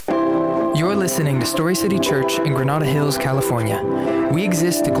You're listening to Story City Church in Granada Hills, California. We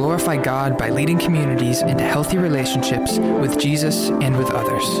exist to glorify God by leading communities into healthy relationships with Jesus and with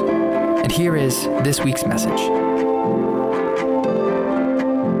others. And here is this week's message.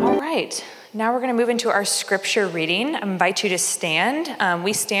 All right, now we're going to move into our scripture reading. I invite you to stand.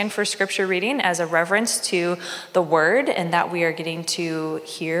 We stand for scripture reading as a reverence to the word and that we are getting to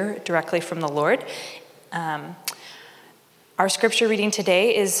hear directly from the Lord. Our scripture reading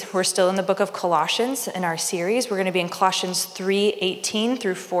today we're still in the book of Colossians in our series. We're going to be in Colossians 3:18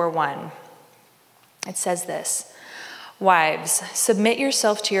 through 4:1. It says this: "Wives, submit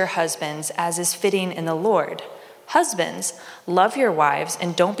yourself to your husbands as is fitting in the Lord. Husbands, love your wives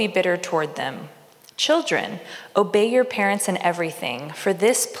and don't be bitter toward them. Children, obey your parents in everything, for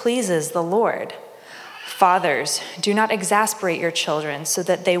this pleases the Lord. Fathers, do not exasperate your children so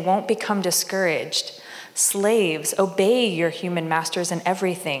that they won't become discouraged. Slaves, obey your human masters in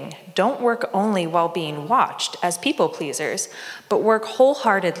everything. Don't work only while being watched as people pleasers, but work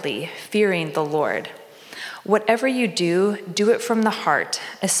wholeheartedly, fearing the Lord. Whatever you do, do it from the heart,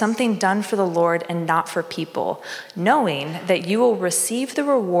 as something done for the Lord and not for people, knowing that you will receive the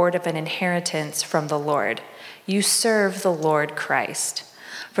reward of an inheritance from the Lord. You serve the Lord Christ.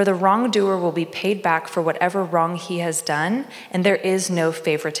 For the wrongdoer will be paid back for whatever wrong he has done, and there is no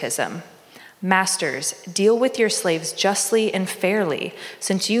favoritism. Masters, deal with your slaves justly and fairly,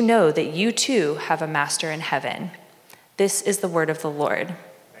 since you know that you too have a master in heaven." This is the word of the Lord.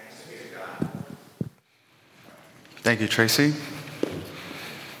 Thank you, Tracy.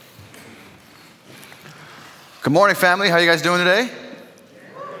 Good morning, family. How you guys doing today?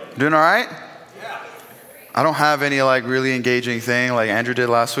 Doing all right? Yeah. I don't have any really engaging thing like Andrew did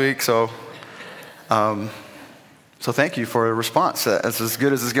last week, so thank you for the response. That's as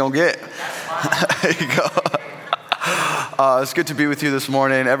good as it's gonna get. There you go. It's good to be with you this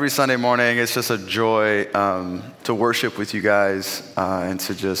morning. Every Sunday morning, it's just a joy to worship with you guys and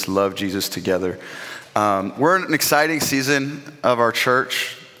to just love Jesus together. We're in an exciting season of our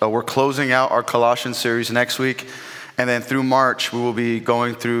church. We're closing out our Colossians series next week. And then through March, we will be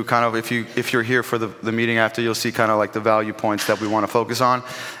going through if you're here for the meeting after, you'll see the value points that we want to focus on.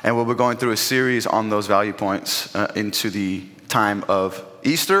 And we'll be going through a series on those value points into the time of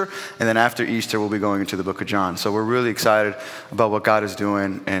Easter. And then after Easter, we'll be going into the book of John. So we're really excited about what God is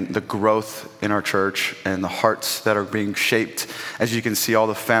doing and the growth in our church and the hearts that are being shaped. As you can see, all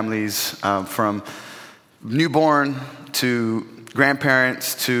the families from newborn to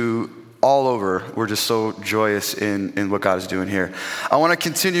grandparents to all over. We're just so joyous in what God is doing here. I want to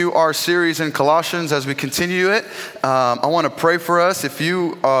continue our series in Colossians. As we continue it, I want to pray for us. If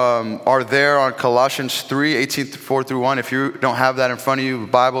you are there on Colossians 3:18-4-1, if you don't have that in front of you, a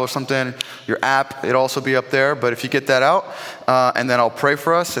Bible or something, your app, it'll also be up there. But if you get that out, and then I'll pray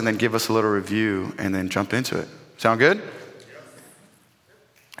for us and then give us a little review and then jump into it. Sound good?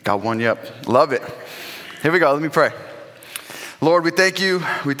 Got one, yep. Love it. Here we go. Let me pray. Lord, we thank you.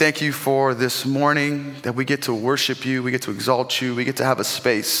 We thank you for this morning that we get to worship you. We get to exalt you. We get to have a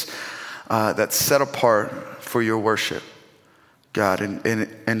space that's set apart for your worship, God. And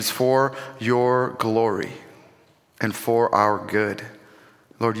it's for your glory and for our good.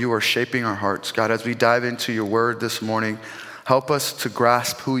 Lord, you are shaping our hearts. God, as we dive into your word this morning, help us to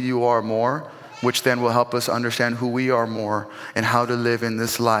grasp who you are more, which then will help us understand who we are more and how to live in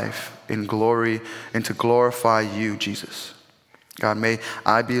this life in glory and to glorify you, Jesus. God, may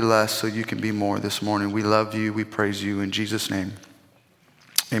I be less so you can be more this morning. We love you. We praise you in Jesus' name.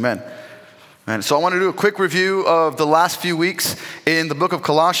 Amen. And so I want to do a quick review of the last few weeks in the book of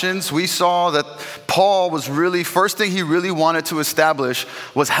Colossians. We saw that Paul was first thing he really wanted to establish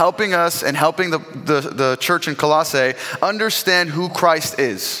was helping us and helping the church in Colossae understand who Christ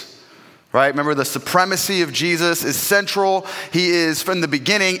is. Right? Remember, the supremacy of Jesus is central. He is from the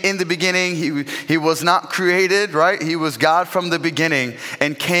beginning. In the beginning, he was not created, right? He was God from the beginning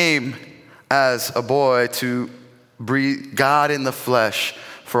and came as a boy to breathe God in the flesh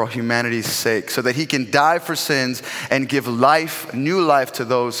for humanity's sake so that he can die for sins and give life, new life to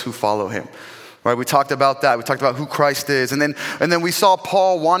those who follow him. Right, we talked about that. We talked about who Christ is. And then we saw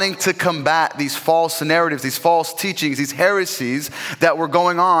Paul wanting to combat these false narratives, these false teachings, these heresies that were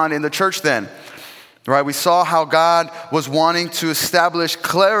going on in the church then. Right, we saw how God was wanting to establish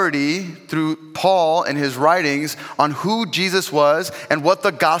clarity through Paul and his writings on who Jesus was and what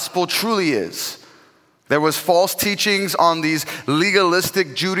the gospel truly is. There was false teachings on these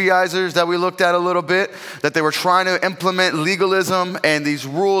legalistic Judaizers that we looked at a little bit, that they were trying to implement legalism and these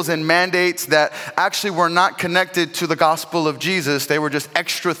rules and mandates that actually were not connected to the gospel of Jesus. They were just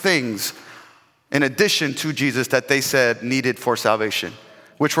extra things in addition to Jesus that they said needed for salvation.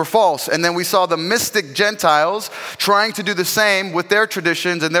 which were false. And then we saw the mystic Gentiles trying to do the same with their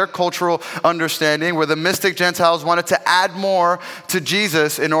traditions and their cultural understanding, where the mystic Gentiles wanted to add more to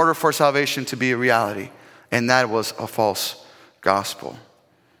Jesus in order for salvation to be a reality. And that was a false gospel.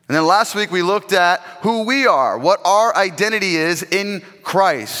 And then last week we looked at who we are, what our identity is in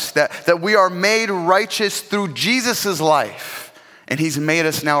Christ, that we are made righteous through Jesus' life. And he's made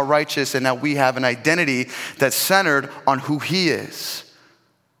us now righteous, and now we have an identity that's centered on who he is.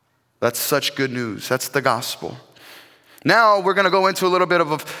 That's such good news. That's the gospel. Now we're going to go into a little bit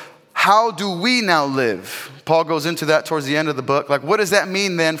of how do we now live? Paul goes into that towards the end of the book. Like, what does that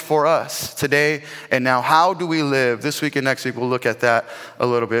mean then for us today and now? How do we live? This week and next week we'll look at that a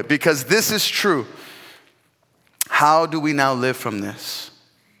little bit, because this is true. How do we now live from this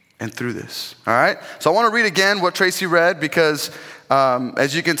and through this? All right? So I want to read again what Tracy read, because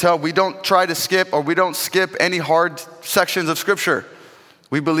as you can tell, we don't try to skip, or we don't skip any hard sections of Scripture.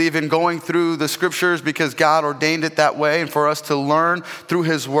 We believe in going through the Scriptures because God ordained it that way, and for us to learn through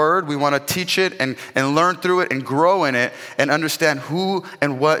his word. We want to teach it and learn through it and grow in it and understand who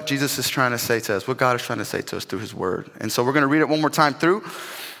and what Jesus is trying to say to us, what God is trying to say to us through his word. And so we're going to read it one more time through,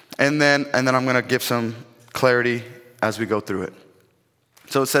 and then I'm going to give some clarity as we go through it.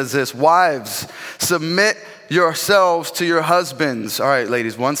 So it says this: wives, submit yourselves to your husbands. All right,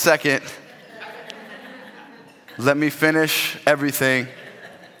 ladies, 1 second. Let me finish everything.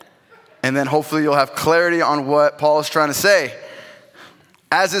 And then hopefully you'll have clarity on what Paul is trying to say.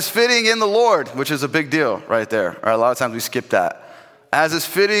 As is fitting in the Lord, which is a big deal right there. All right, a lot of times we skip that. As is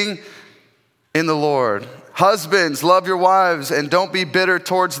fitting in the Lord. Husbands, love your wives and don't be bitter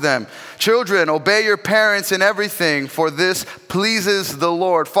towards them. Children, obey your parents in everything, for this pleases the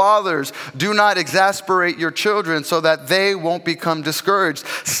Lord. Fathers, do not exasperate your children so that they won't become discouraged.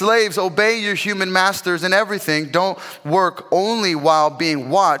 Slaves, obey your human masters in everything. Don't work only while being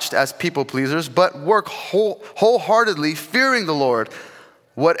watched as people pleasers, but work wholeheartedly, fearing the Lord.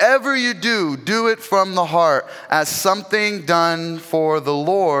 Whatever you do, do it from the heart, as something done for the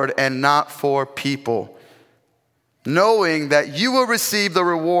Lord and not for people, knowing that you will receive the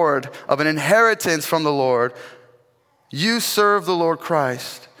reward of an inheritance from the Lord. You serve the Lord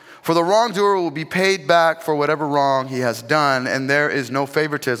Christ. For the wrongdoer will be paid back for whatever wrong he has done, and there is no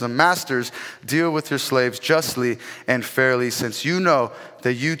favoritism. Masters, deal with your slaves justly and fairly, since you know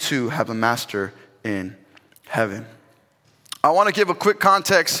that you too have a master in heaven. I want to give a quick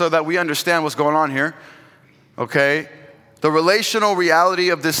context so that we understand what's going on here, okay? The relational reality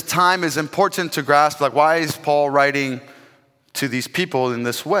of this time is important to grasp. Like, why is Paul writing to these people in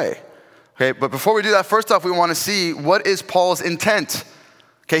this way? Okay, but before we do that, first off, we want to see what is Paul's intent.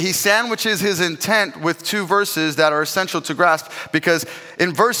 Okay, he sandwiches his intent with two verses that are essential to grasp, because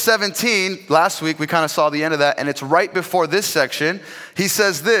in verse 17, last week we kind of saw the end of that, and it's right before this section. He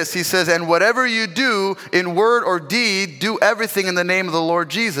says this, he says, and whatever you do in word or deed, do everything in the name of the Lord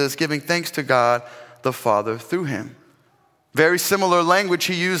Jesus, giving thanks to God the Father through him. Very similar language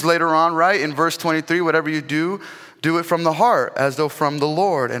he used later on, right? In verse 23, whatever you do, do it from the heart, as though from the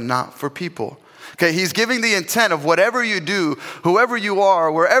Lord and not for people. Okay, he's giving the intent of whatever you do, whoever you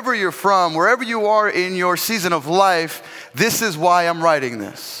are, wherever you're from, wherever you are in your season of life, this is why I'm writing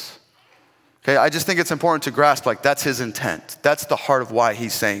this. Okay, I just think it's important to grasp, like, that's his intent. That's the heart of why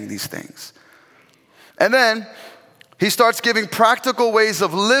he's saying these things. And then he starts giving practical ways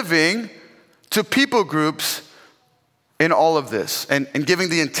of living to people groups in all of this, and giving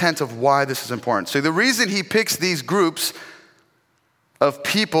the intent of why this is important. So the reason he picks these groups of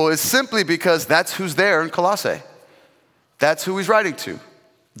people is simply because that's who's there in Colossae. That's who he's writing to.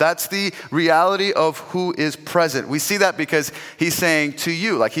 That's the reality of who is present. We see that because he's saying to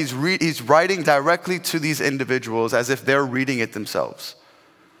you, like he's writing directly to these individuals as if they're reading it themselves.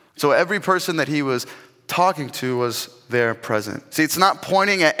 So every person that he was talking to was there present. See, it's not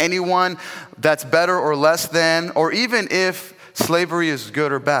pointing at anyone that's better or less than, or even if slavery is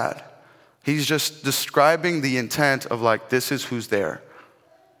good or bad. He's just describing the intent of, like, this is who's there.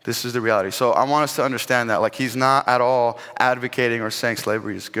 This is the reality. So I want us to understand that. Like, he's not at all advocating or saying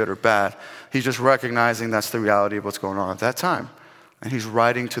slavery is good or bad. He's just recognizing that's the reality of what's going on at that time. And he's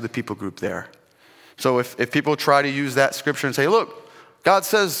writing to the people group there. So if people try to use that scripture and say, look, God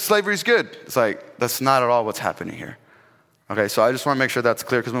says slavery is good, it's like, that's not at all what's happening here. Okay, so I just want to make sure that's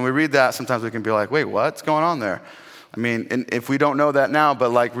clear, because when we read that, sometimes we can be like, wait, what's going on there? I mean, and if we don't know that now,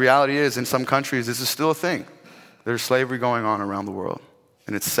 but like reality is, in some countries, this is still a thing. There's slavery going on around the world.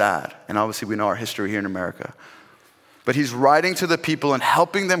 And it's sad. And obviously we know our history here in America. But he's writing to the people and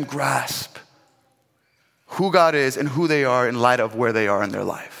helping them grasp who God is and who they are in light of where they are in their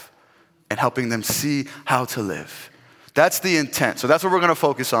life. And helping them see how to live. That's the intent. So that's what we're going to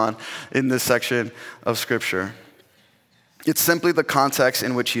focus on in this section of Scripture. It's simply the context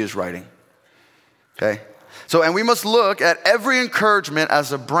in which he is writing. Okay? So, and we must look at every encouragement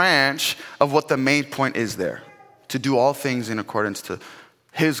as a branch of what the main point is there, to do all things in accordance to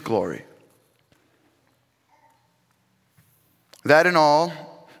his glory. That in all,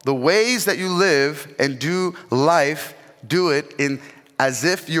 the ways that you live and do life, do it in as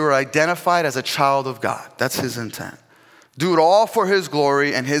if you are identified as a child of God. That's his intent. Do it all for his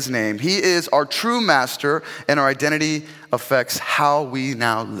glory and his name. He is our true master, and our identity affects how we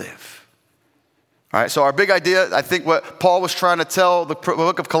now live. All right, so our big idea, I think what Paul was trying to tell the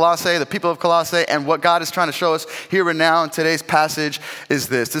book of Colossae, the people of Colossae, and what God is trying to show us here and now in today's passage is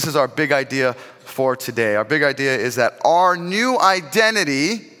this. This is our big idea for today. Our big idea is that our new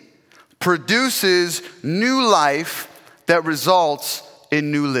identity produces new life that results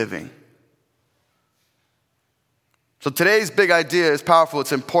in new living. So today's big idea is powerful,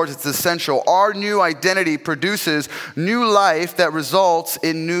 it's important, it's essential. Our new identity produces new life that results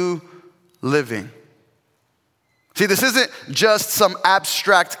in new living. See, this isn't just some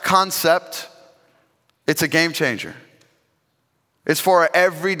abstract concept, it's a game changer. It's for our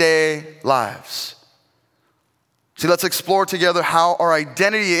everyday lives. See, let's explore together how our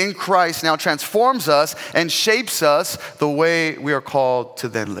identity in Christ now transforms us and shapes us the way we are called to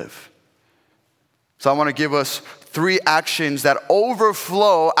then live. So I want to give us 3 actions that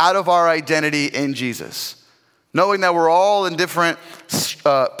overflow out of our identity in Jesus. Knowing that we're all in different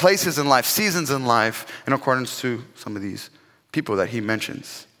places in life, seasons in life, in accordance to some of these people that he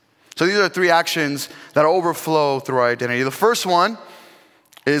mentions. So these are 3 actions that overflow through our identity. The first one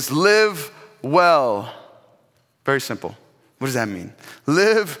is live well. Very simple. What does that mean?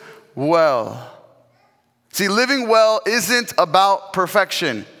 Live well. See, living well isn't about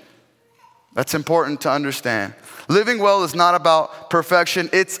perfection. That's important to understand. Living well is not about perfection,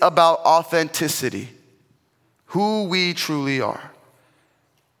 it's about authenticity. Who we truly are.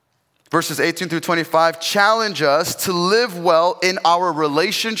 Verses 18 through 25 challenge us to live well in our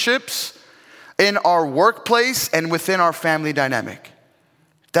relationships, in our workplace, and within our family dynamic.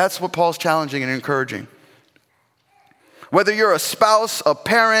 That's what Paul's challenging and encouraging. Whether you're a spouse, a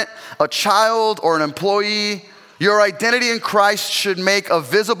parent, a child, or an employee, your identity in Christ should make a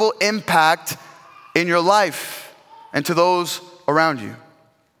visible impact in your life and to those around you.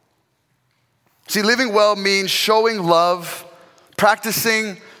 See, living well means showing love,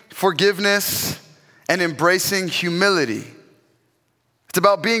 practicing forgiveness, and embracing humility. It's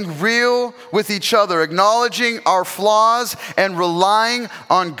about being real with each other, acknowledging our flaws, and relying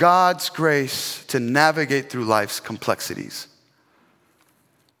on God's grace to navigate through life's complexities.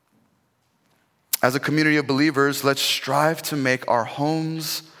 As a community of believers, let's strive to make our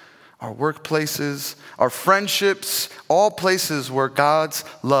homes, our workplaces, our friendships, all places where God's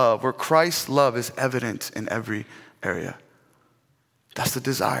love, where Christ's love is evident in every area. That's the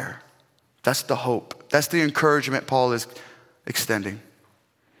desire. That's the hope. That's the encouragement Paul is extending.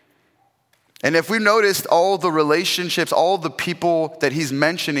 And if we've noticed all the relationships, all the people that he's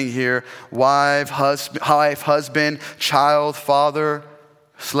mentioning here, wife, husband, child, father,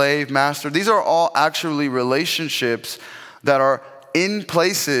 slave, master, these are all actually relationships that are in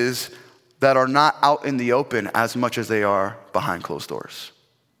places that are not out in the open as much as they are behind closed doors.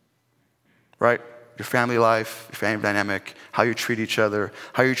 Right? Your family life, your family dynamic, how you treat each other,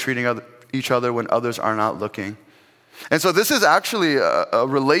 how you're treating each other when others are not looking. And so this is actually a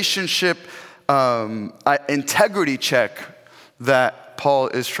relationship integrity check that Paul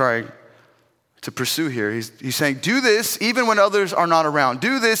is trying to pursue here. He's saying, do this even when others are not around.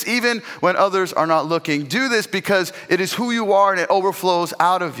 Do this even when others are not looking. Do this because it is who you are and it overflows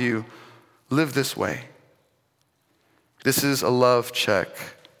out of you. Live this way. This is a love check.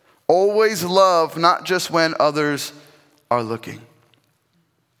 Always love, not just when others are looking.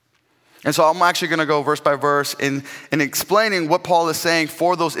 And so I'm actually going to go verse by verse in explaining what Paul is saying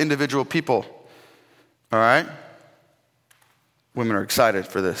for those individual people. All right? Women are excited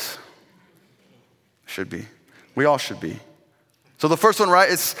for this. Should be. We all should be. So the first one, right,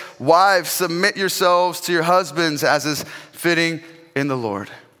 it's wives, submit yourselves to your husbands as is fitting in the Lord.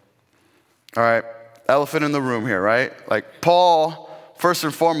 All right, elephant in the room here, right? Like Paul, first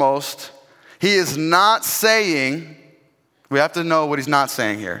and foremost, he is not saying, we have to know what he's not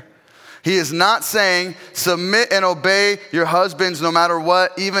saying here. He is not saying submit and obey your husbands no matter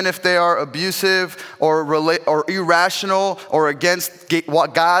what, even if they are abusive or irrational or against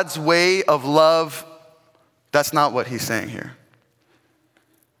God's way of love. That's not what he's saying here.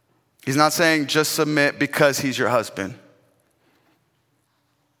 He's not saying just submit because he's your husband.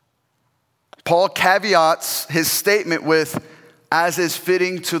 Paul caveats his statement with, as is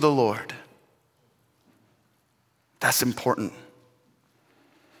fitting to the Lord. That's important.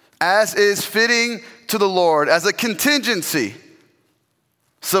 As is fitting to the Lord, as a contingency,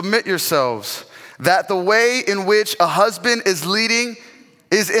 submit yourselves, that the way in which a husband is leading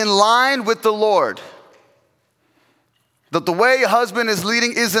is in line with the Lord. That the way a husband is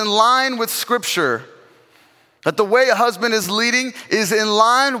leading is in line with Scripture. That the way a husband is leading is in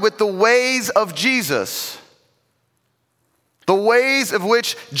line with the ways of Jesus. The ways of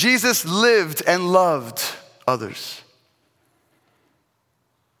which Jesus lived and loved others.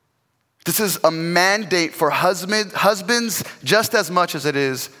 This is a mandate for husbands just as much as it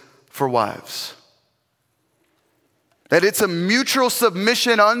is for wives. That it's a mutual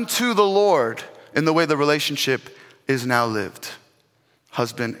submission unto the Lord in the way the relationship is now lived,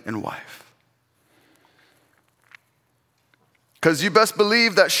 husband and wife. Because you best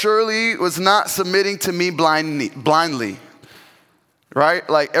believe that Shirley was not submitting to me blindly. Right?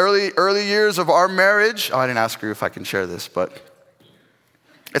 Like early years of our marriage. I didn't ask her if I can share this, but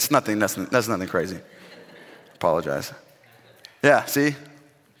it's nothing. That's nothing crazy. Apologize. Yeah, see?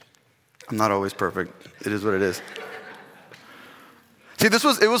 I'm not always perfect. It is what it is. See,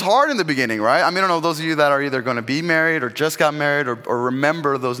 it was hard in the beginning, right? I mean, I don't know, those of you that are either going to be married or just got married or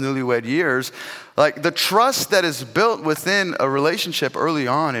remember those newlywed years, like the trust that is built within a relationship early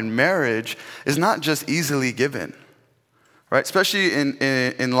on in marriage is not just easily given, right? Especially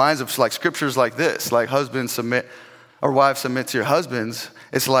in lines of like scriptures like this, like husbands submit or wives submit to your husbands.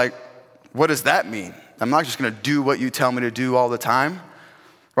 It's like, what does that mean? I'm not just going to do what you tell me to do all the time.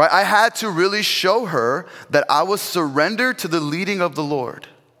 Right? I had to really show her that I was surrendered to the leading of the Lord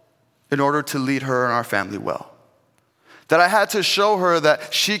in order to lead her and our family well. That I had to show her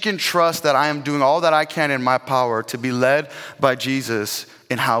that she can trust that I am doing all that I can in my power to be led by Jesus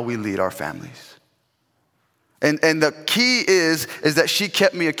in how we lead our families. And the key is that she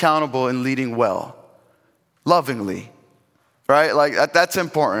kept me accountable in leading well, lovingly. Right? Like that's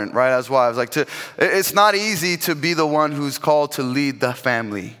important, right? As wives, it's not easy to be the one who's called to lead the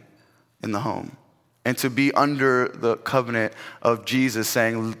family in the home and to be under the covenant of Jesus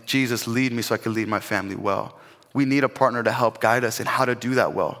saying, Jesus, lead me so I can lead my family well. We need a partner to help guide us in how to do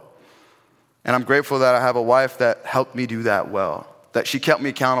that well. And I'm grateful that I have a wife that helped me do that well, that she kept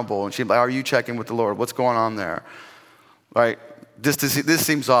me accountable and she's like, are you checking with the Lord? What's going on there? Right? This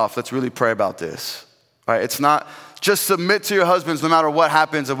seems off. Let's really pray about this. Right? It's not just submit to your husbands no matter what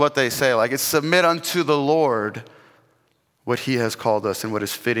happens and what they say. Like it's submit unto the Lord what he has called us and what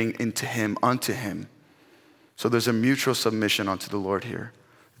is fitting into him, unto him. So there's a mutual submission unto the Lord here.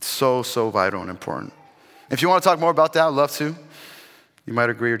 It's so, so vital and important. If you want to talk more about that, I'd love to. You might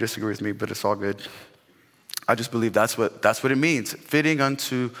agree or disagree with me, but it's all good. I just believe that's what it means, fitting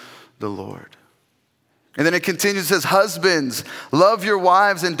unto the Lord. And then it continues, it says, husbands, love your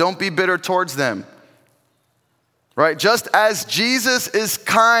wives and don't be bitter towards them. Right? Just as Jesus is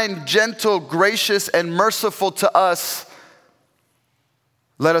kind, gentle, gracious, and merciful to us,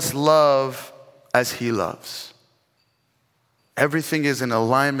 let us love as he loves. Everything is in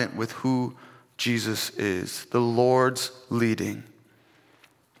alignment with who Jesus is, the Lord's leading.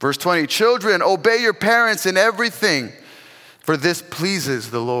 Verse 20, children, obey your parents in everything, for this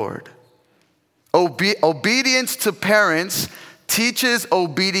pleases the Lord. Obedience to parents teaches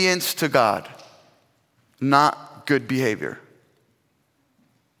obedience to God, not good behavior.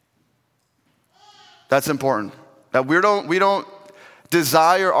 That's important. That we don't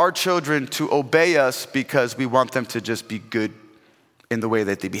desire our children to obey us because we want them to just be good in the way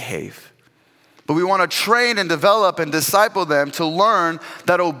that they behave. But we want to train and develop and disciple them to learn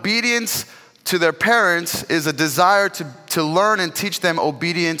that obedience to their parents is a desire to learn and teach them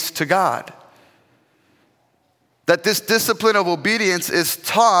obedience to God. That this discipline of obedience is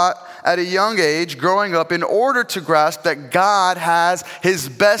taught at a young age, growing up, in order to grasp that God has his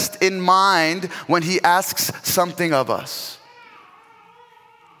best in mind when he asks something of us.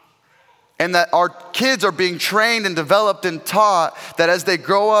 And that our kids are being trained and developed and taught that as they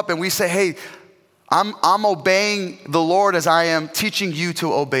grow up and we say, hey, I'm obeying the Lord as I am teaching you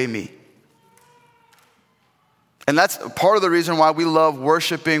to obey me. And that's part of the reason why we love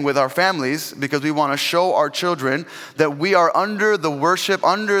worshiping with our families, because we want to show our children that we are under the worship,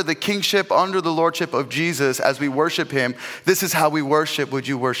 under the kingship, under the lordship of Jesus as we worship him. This is how we worship. Would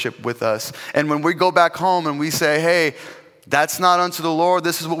you worship with us? And when we go back home and we say, hey, that's not unto the Lord,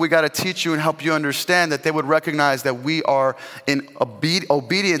 this is what we got to teach you and help you understand, that they would recognize that we are in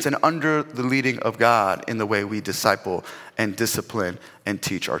obedience and under the leading of God in the way we disciple and discipline and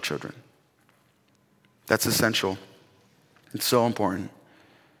teach our children. That's essential. It's so important.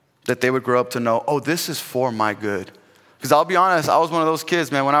 that they would grow up to know, oh, this is for my good. Because I'll be honest, I was one of those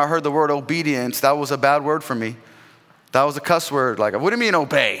kids, man, when I heard the word obedience, that was a bad word for me. That was a cuss word. Like, what do you mean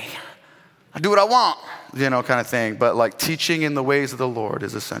obey? I do what I want, kind of thing. But like teaching in the ways of the Lord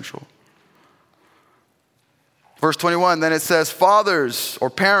is essential. Verse 21, then it says, fathers or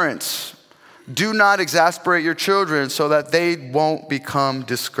parents, do not exasperate your children so that they won't become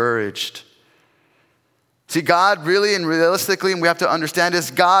discouraged. See, God really and realistically, and we have to understand this,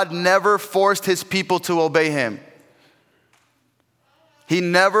 God never forced his people to obey him. He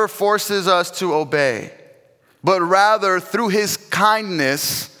never forces us to obey, but rather through his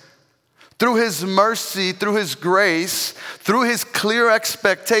kindness, through his mercy, through his grace, through his clear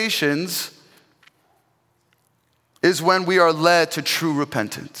expectations, is when we are led to true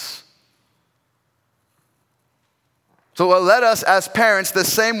repentance. So let us as parents the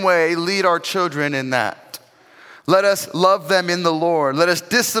same way lead our children in that. Let us love them in the Lord. Let us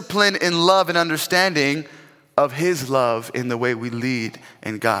discipline in love and understanding of his love in the way we lead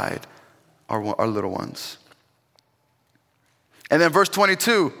and guide our little ones. And then verse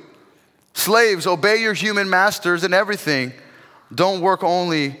 22, slaves, obey your human masters in everything. Don't work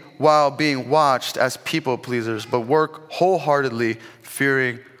only while being watched as people pleasers, but work wholeheartedly,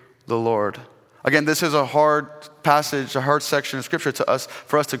 fearing the Lord. Again, this is a hard passage, a hard section of scripture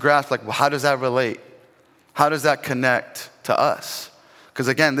for us to grasp. Like, well, how does that relate? How does that connect to us? Because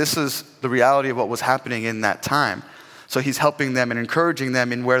again, this is the reality of what was happening in that time. So he's helping them and encouraging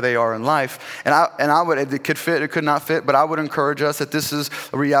them in where they are in life. And I would, it could fit, it could not fit, but I would encourage us that this is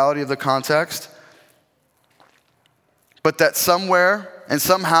a reality of the context. But that somewhere and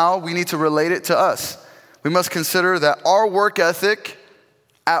somehow we need to relate it to us. We must consider that our work ethic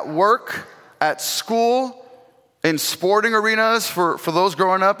at work, at school, in sporting arenas for those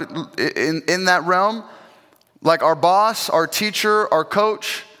growing up in that realm, like our boss, our teacher, our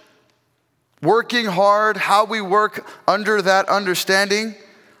coach, working hard, how we work under that understanding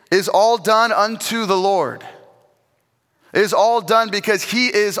is all done unto the Lord. It is all done because he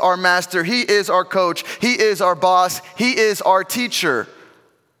is our master, he is our coach, he is our boss, he is our teacher.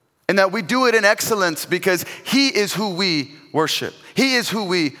 And that we do it in excellence because he is who we worship. He is who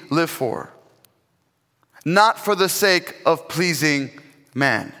we live for. Not for the sake of pleasing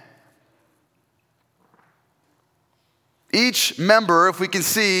man. Each member, if we can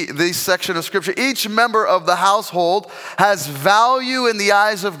see this section of scripture, each member of the household has value in the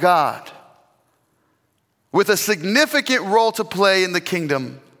eyes of God, with a significant role to play in the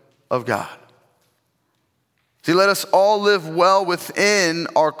kingdom of God. See, let us all live well within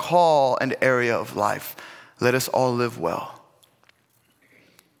our call and area of life. Let us all live well.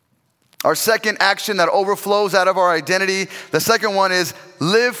 Our second action that overflows out of our identity, the second one is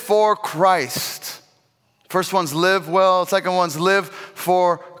live for Christ. First one's live well, second one's live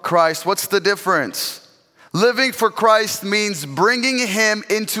for Christ. What's the difference? Living for Christ means bringing him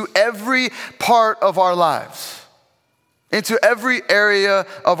into every part of our lives, into every area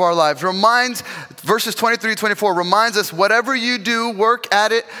of our lives. Verses 23-24 reminds us, whatever you do, work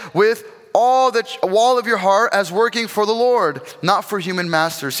at it with all of your heart as working for the Lord, not for human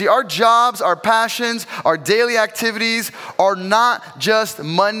masters. See, our jobs, our passions, our daily activities are not just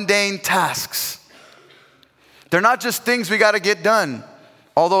mundane tasks. They're not just things we got to get done,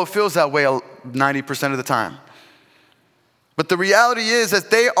 although it feels that way 90% of the time. But the reality is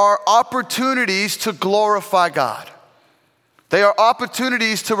that they are opportunities to glorify God. They are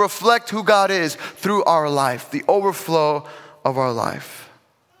opportunities to reflect who God is through our life, the overflow of our life.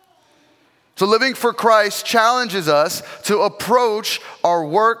 So living for Christ challenges us to approach our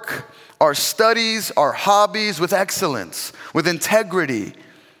work, our studies, our hobbies with excellence, with integrity,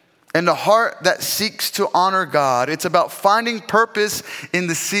 and a heart that seeks to honor God. It's about finding purpose in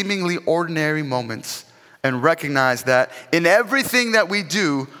the seemingly ordinary moments and recognize that in everything that we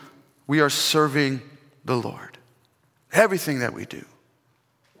do, we are serving the Lord. Everything that we do.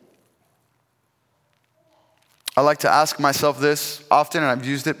 I like to ask myself this often, and I've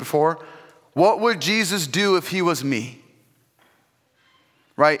used it before. What would Jesus do if he was me?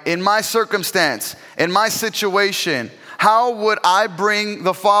 Right? In my circumstance, in my situation, how would I bring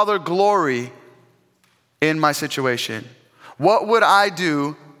the Father glory in my situation? What would I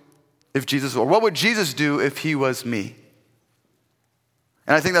do if Jesus, or what would Jesus do if he was me?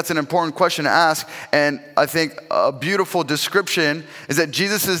 And I think that's an important question to ask. And I think a beautiful description is that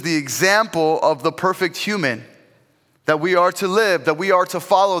Jesus is the example of the perfect human that we are to live, that we are to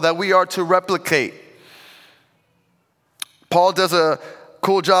follow, that we are to replicate. Paul does a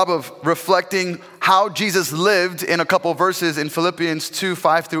cool job of reflecting how Jesus lived in a couple verses in Philippians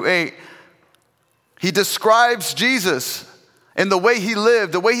 2:5-8. He describes Jesus in the way he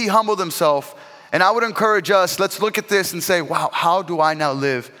lived, the way he humbled himself. And I would encourage us, let's look at this and say, wow, how do I now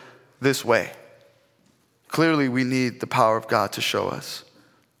live this way? Clearly, we need the power of God to show us.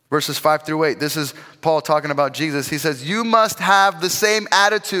 Verses 5 through 8, this is Paul talking about Jesus. He says, you must have the same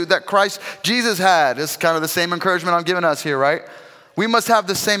attitude that Christ Jesus had. It's kind of the same encouragement I'm giving us here, right? We must have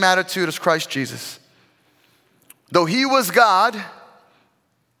the same attitude as Christ Jesus. Though he was God,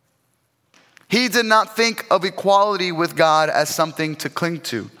 he did not think of equality with God as something to cling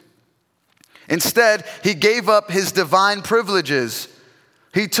to. Instead, he gave up his divine privileges.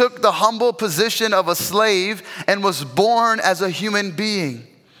 He took the humble position of a slave and was born as a human being.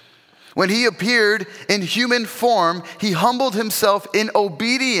 When he appeared in human form, he humbled himself in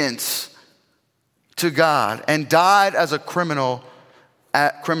obedience to God and died as a criminal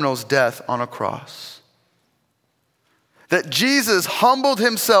at criminal's death on a cross. That Jesus humbled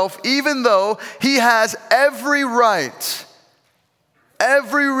himself even though he has every right,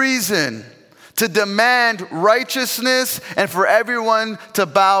 every reason to demand righteousness and for everyone to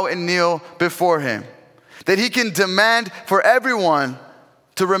bow and kneel before him. That he can demand for everyone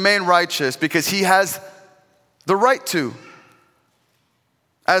to remain righteous because he has the right to.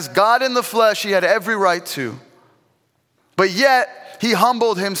 As God in the flesh, he had every right to. But yet, he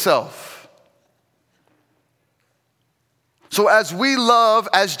humbled himself. So as we love,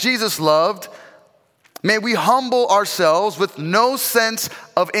 as Jesus loved, may we humble ourselves with no sense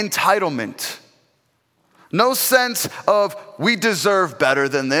of entitlement. No sense of, we deserve better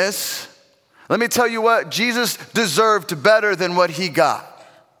than this. Let me tell you what, Jesus deserved better than what he got.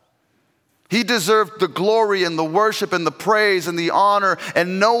 He deserved the glory and the worship and the praise and the honor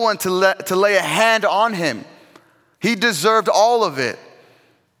and no one to lay a hand on him. He deserved all of it.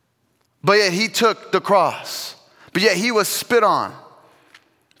 But yet he took the cross. But yet he was spit on.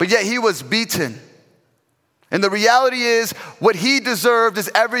 But yet he was beaten. And the reality is what he deserved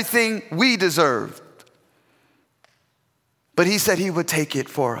is everything we deserved. But he said he would take it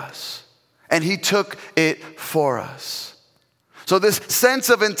for us. And he took it for us. So this sense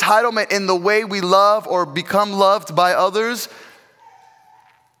of entitlement in the way we love or become loved by others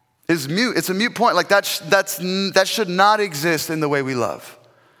is mute. It's a mute point. Like that should not exist in the way we love.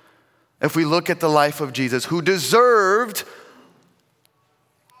 If we look at the life of Jesus, who deserved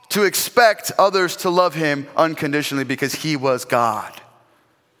to expect others to love him unconditionally because he was God.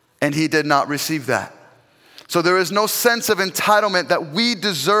 And he did not receive that. So there is no sense of entitlement that we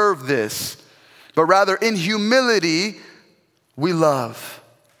deserve this, but rather in humility, we love.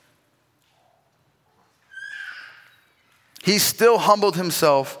 He still humbled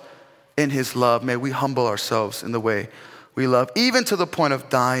himself in his love. May we humble ourselves in the way we love, even to the point of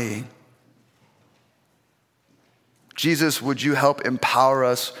dying. Jesus, would you help empower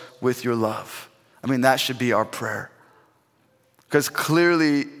us with your love? I mean, that should be our prayer. Because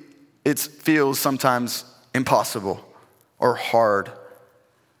clearly it feels sometimes impossible or hard.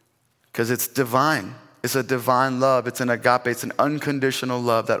 Because it's divine. It's a divine love. It's an agape. It's an unconditional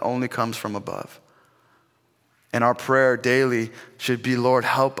love that only comes from above. And our prayer daily should be, Lord,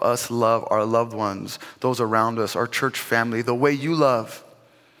 help us love our loved ones, those around us, our church family, the way you love.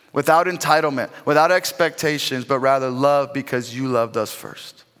 Without entitlement, without expectations, but rather love because you loved us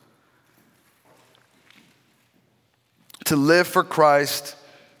first. To live for Christ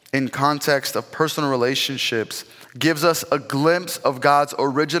in context of personal relationships gives us a glimpse of God's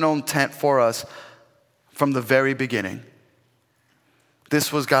original intent for us from the very beginning.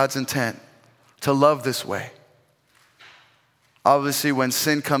 This was God's intent, to love this way. Obviously, when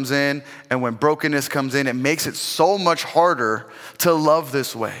sin comes in and when brokenness comes in, it makes it so much harder to love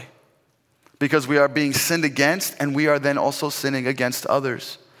this way because we are being sinned against and we are then also sinning against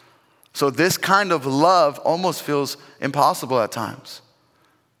others. So this kind of love almost feels impossible at times.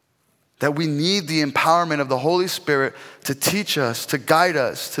 That we need the empowerment of the Holy Spirit to teach us, to guide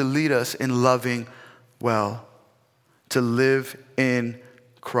us, to lead us in loving well, to live in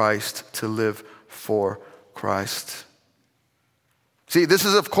Christ, to live for Christ. See, this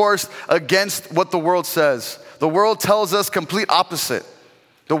is, of course, against what the world says. The world tells us complete opposite.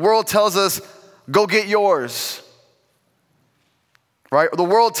 The world tells us, go get yours. Right? The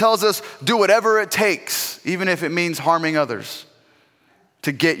world tells us, do whatever it takes, even if it means harming others,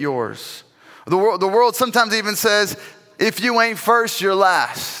 to get yours. The world sometimes even says, if you ain't first, you're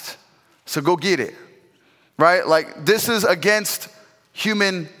last. So go get it. Right? Like, this is against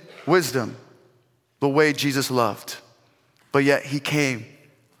human wisdom, the way Jesus loved. But yet he came,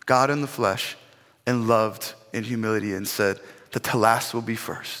 God in the flesh, and loved in humility and said that the last will be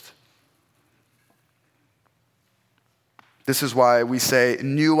first. This is why we say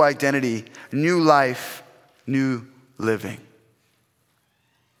new identity, new life, new living.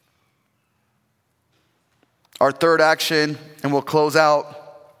 Our third action, and we'll close out,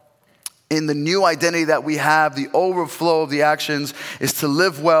 in the new identity that we have, the overflow of the actions is to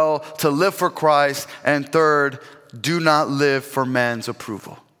live well, to live for Christ, and third, do not live for man's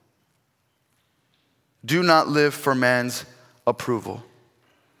approval. Do not live for man's approval.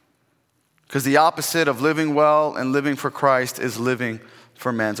 Because the opposite of living well and living for Christ is living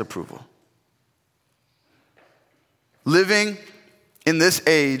for man's approval. Living in this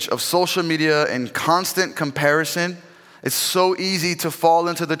age of social media and constant comparison, it's so easy to fall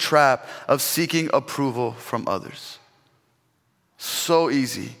into the trap of seeking approval from others. So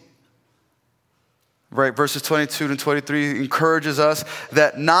easy. Right, verses 22 and 23 encourages us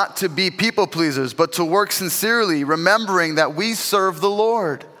that not to be people pleasers, but to work sincerely, remembering that we serve the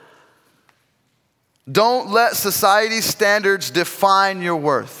Lord. Don't let society's standards define your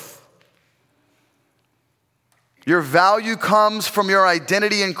worth. Your value comes from your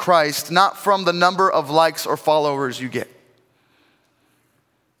identity in Christ, not from the number of likes or followers you get,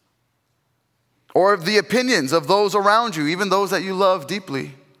 or the opinions of those around you, even those that you love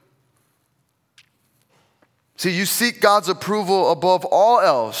deeply. See, you seek God's approval above all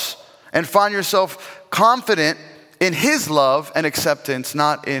else and find yourself confident in His love and acceptance,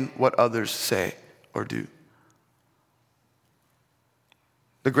 not in what others say or do.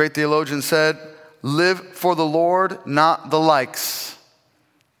 The great theologian said, "Live for the Lord, not the likes."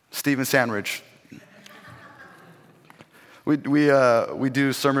 Stephen Sandridge. We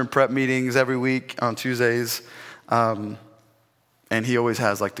do sermon prep meetings every week on Tuesdays, and he always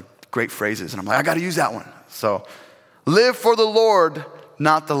has like the great phrases, and I'm like, I got to use that one. So, live for the Lord,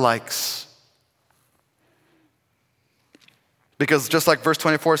 not the likes. Because just like verse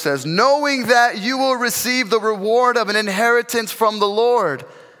 24 says, knowing that you will receive the reward of an inheritance from the Lord.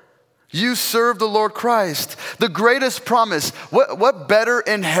 You serve the Lord Christ. The greatest promise. What better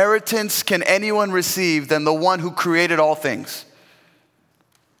inheritance can anyone receive than the one who created all things?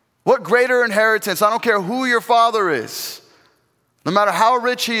 What greater inheritance? I don't care who your father is. No matter how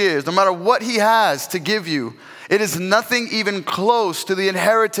rich he is, no matter what he has to give you, it is nothing even close to the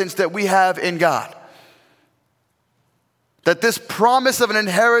inheritance that we have in God. That this promise of an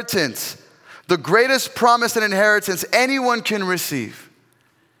inheritance, the greatest promise and inheritance anyone can receive,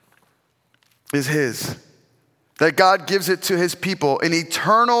 is His. That God gives it to His people, an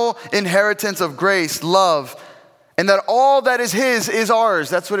eternal inheritance of grace, love, and that all that is His is ours.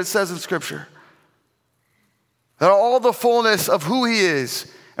 That's what it says in Scripture. That all the fullness of who He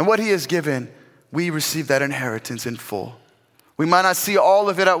is and what He has given, we receive that inheritance in full. We might not see all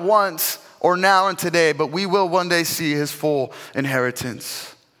of it at once or now and today, but we will one day see His full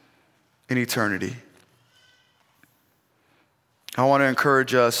inheritance in eternity. I want to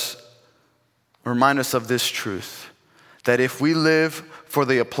encourage us, remind us of this truth, that if we live for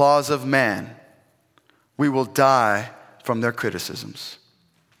the applause of man, we will die from their criticisms.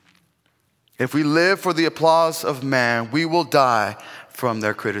 If we live for the applause of man, we will die from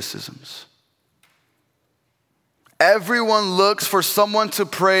their criticisms. Everyone looks for someone to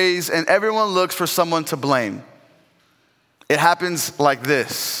praise and everyone looks for someone to blame. It happens like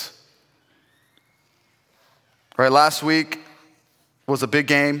this. Right, last week was a big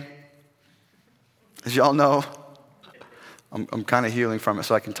game. As y'all know, I'm kind of healing from it,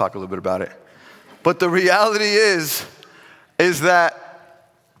 so I can talk a little bit about it. But the reality is that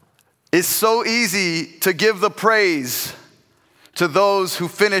it's so easy to give the praise to those who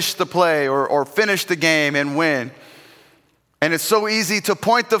finish the play or finish the game and win. And it's so easy to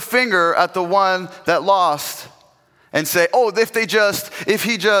point the finger at the one that lost and say, oh, if they just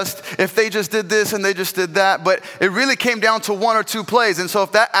did this and they just did that. But it really came down to one or two plays. And so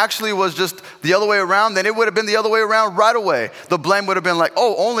if that actually was just the other way around, then it would have been the other way around right away. The blame would have been like,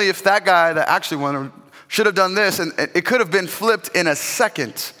 oh, only if that guy that actually won should have done this. And it could have been flipped in a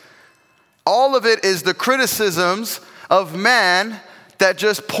second. All of it is the criticisms of man that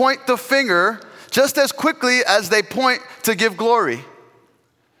just point the finger just as quickly as they point to give glory.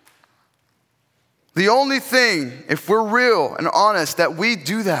 The only thing, if we're real and honest, that we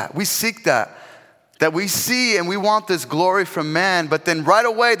do that, we seek that we see and we want this glory from man, but then right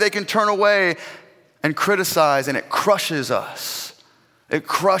away they can turn away and criticize, and it crushes us. It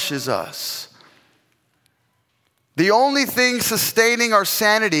crushes us. The only thing sustaining our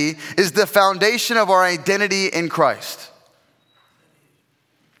sanity is the foundation of our identity in Christ.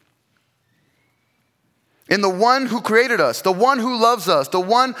 In the one who created us, the one who loves us, the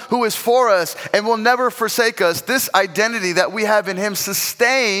one who is for us and will never forsake us, this identity that we have in Him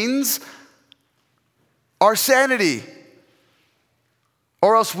sustains our sanity.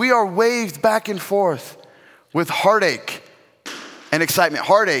 Or else we are waved back and forth with heartache and excitement,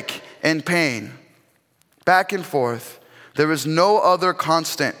 heartache and pain. back and forth. There is no other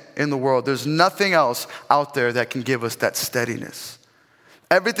constant in the world. There's nothing else out there that can give us that steadiness.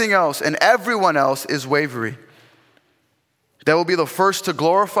 Everything else and everyone else is wavering. They will be the first to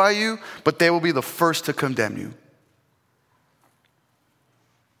glorify you, but they will be the first to condemn you.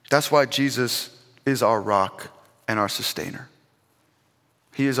 That's why Jesus is our rock and our sustainer.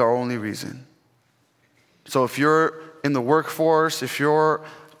 He is our only reason. So if you're in the workforce, if you're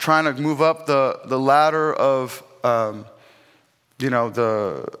trying to move up the ladder of,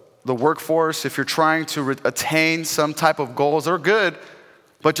 the workforce, if you're trying to attain some type of goals, they're good,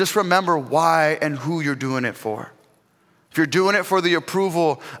 but just remember why and who you're doing it for. If you're doing it for the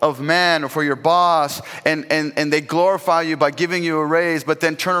approval of man or for your boss and they glorify you by giving you a raise, but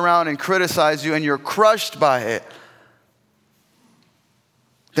then turn around and criticize you and you're crushed by it,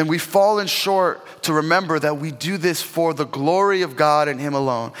 then we've fallen short to remember that we do this for the glory of God and Him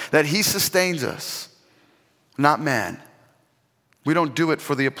alone, that He sustains us, not man. We don't do it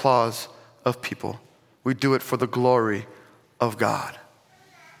for the applause of people. We do it for the glory of God.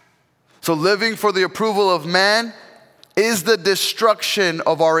 So living for the approval of man is the destruction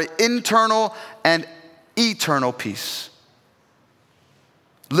of our internal and eternal peace.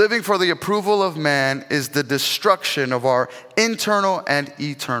 Living for the approval of man is the destruction of our internal and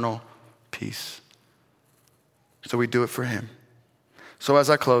eternal peace. So we do it for Him. So as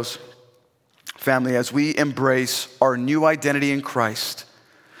I close, family, as we embrace our new identity in Christ,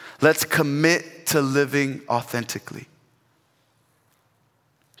 let's commit to living authentically.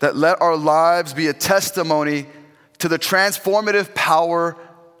 That let our lives be a testimony to the transformative power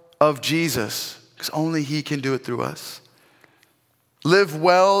of Jesus, because only He can do it through us. Live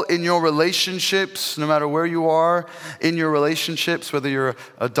well in your relationships, no matter where you are in your relationships, whether you're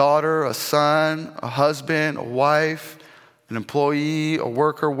a daughter, a son, a husband, a wife, an employee, a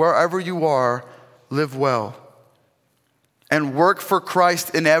worker, wherever you are, live well. And work for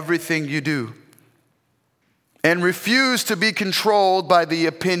Christ in everything you do. And refuse to be controlled by the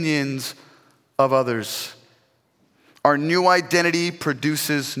opinions of others. Our new identity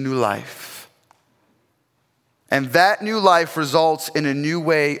produces new life. And that new life results in a new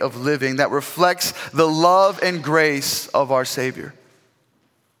way of living that reflects the love and grace of our Savior.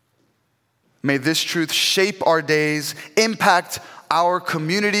 May this truth shape our days, impact our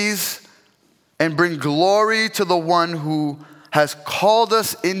communities, and bring glory to the one who has called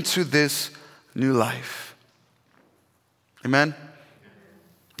us into this new life. Amen?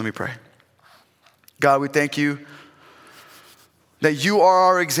 Let me pray. God, we thank you that you are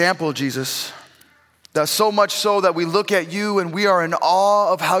our example, Jesus. That so much so that we look at you and we are in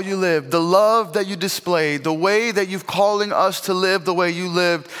awe of how you live, the love that you displayed, the way that you've calling us to live the way you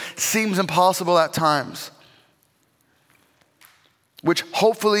lived seems impossible at times, which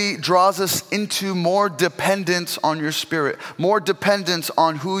hopefully draws us into more dependence on your Spirit, more dependence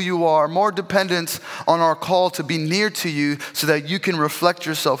on who you are, more dependence on our call to be near to you so that you can reflect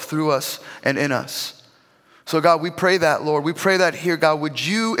yourself through us and in us. So God, we pray that, Lord. We pray that here, God, would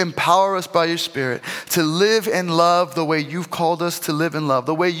you empower us by your Spirit to live and love the way you've called us to live and love,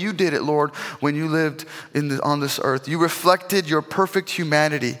 the way you did it, Lord, when you lived on this earth. You reflected your perfect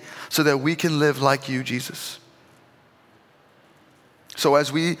humanity so that we can live like you, Jesus. So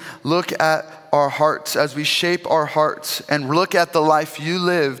as we look at our hearts, as we shape our hearts and look at the life you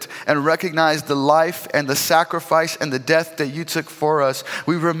lived and recognize the life and the sacrifice and the death that you took for us,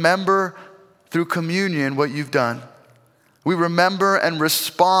 we remember through communion what you've done. We remember and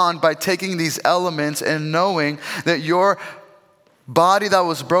respond by taking these elements and knowing that your body that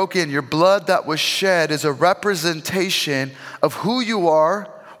was broken, your blood that was shed is a representation of who you are,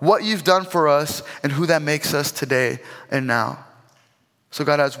 what you've done for us, and who that makes us today and now. So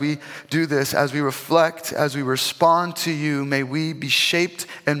God, as we do this, as we reflect, as we respond to you, may we be shaped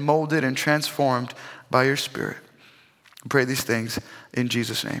and molded and transformed by your Spirit. I pray these things in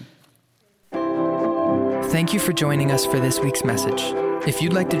Jesus' name. Thank you for joining us for this week's message. If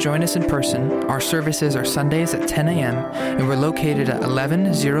you'd like to join us in person, our services are Sundays at 10 a.m. and we're located at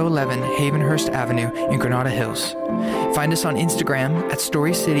 11011 Havenhurst Avenue in Granada Hills. Find us on Instagram at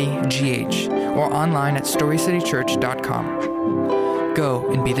StoryCityGH or online at StoryCityChurch.com.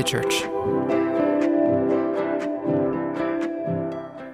 Go and be the church.